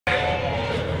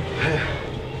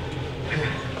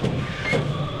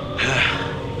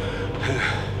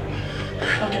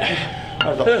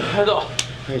りがと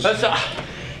う。よっしゃ。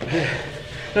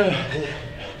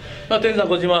まあ天山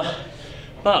小島、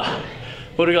まあ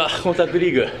俺がこのタッグ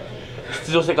リーグ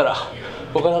出場してから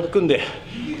岡田と組んで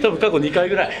多分過去2回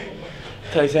ぐらい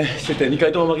対戦してて2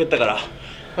回とも負けたから、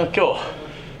まあ、今日、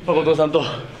まあ、後藤さんと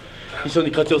一緒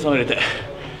に勝ち収めれて、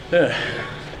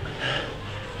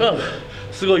まあ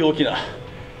すごい大きな、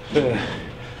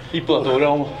一歩だと俺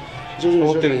は思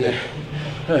ってるんで、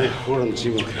俺らのチ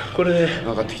ームワークがこれで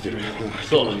上がってきてる。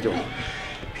そう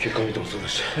結果見てもそうだ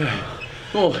し、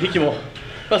もう息も、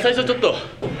まあ、最初ちょっと、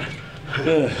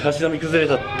足並み崩れ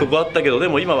たとこあったけど、で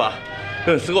も今は、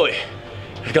すごい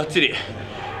がっちり、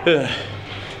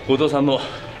後藤さんの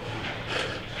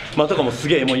間とかもす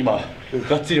げえもう今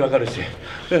がっちり分かるし、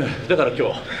だから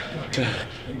今日、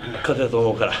勝てたと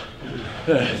思うから、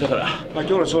だから、まあ、今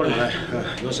日の勝利もね、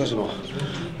吉田氏の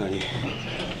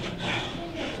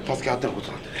助け合ってのこ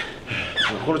となんでね、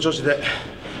この調子で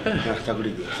タッグ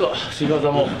リーグ、そう、新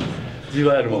技も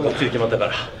GYR もがっちり決まったか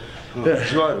ら、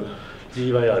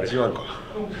GYR か、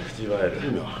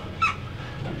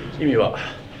意味は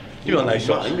ないで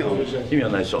しょ、意味は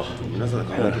ないでしょ、皆さん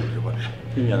で考えてみればね、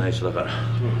意味はないでしょ、だから、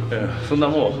そんな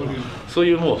もう、そう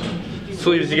いう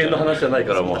次元の話じゃない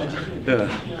から、も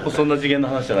うそんな次元の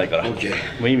話じゃないから、も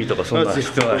う意味とかそんな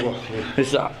必要ない。よっ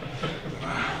しゃ。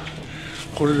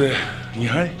これで2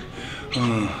敗、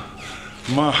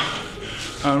まあ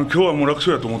今日はもう楽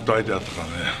勝やと思った相手だったから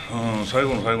ね、最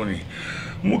後の最後に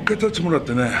もう一回タッチもらっ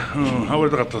てね、暴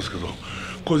れたかったですけど、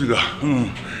コーチが、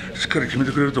しっかり決め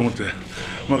てくれると思って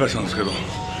任せたんですけど、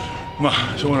まあ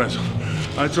しょうがないですよ。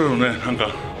あいつらのね、なんか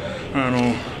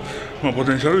まあ、ポ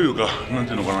テンシャルいうか、なん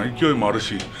ていうのかな、勢いもある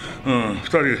し、2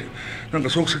人なんか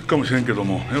即席かもしれんけど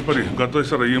も、やっぱり合体し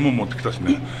たらいいもん持ってきたし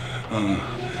ね。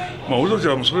まあ、俺たち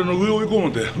はもうそれの上を行こう思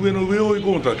って、上の上を行こ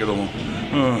う思ったけども、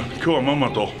今日はまんま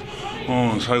と、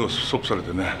最後ストップされ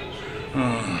てね、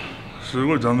す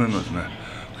ごい残念ですね、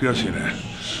悔しいね。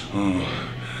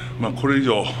まあ、これ以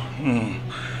上、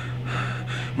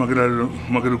負ける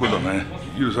ことはね、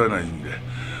許されないんで、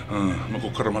まあ、こ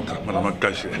こからまだ巻き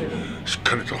返して、しっ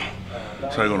かりと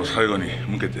最後の最後に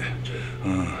向けて、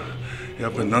や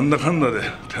っぱりなんだかんだで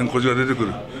天候が出てく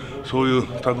る、そういう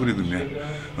タッグリーグに、ね、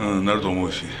なると思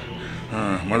うし、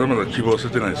まだまだ希望は捨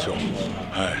ててないですよ。はい、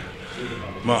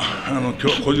まあ今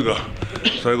日コジが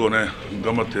最後ね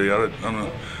頑張ったけ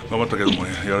ども、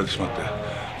ね、やられてしまって、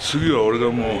次は俺が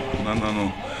もうなんてい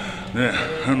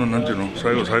うの、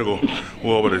最後大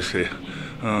暴れして、や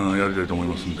りたいと思い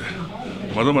ますんで、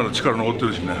まだまだ力残って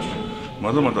るしね、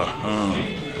まだまだ、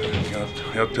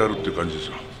やってやるっていう感じです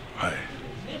よ。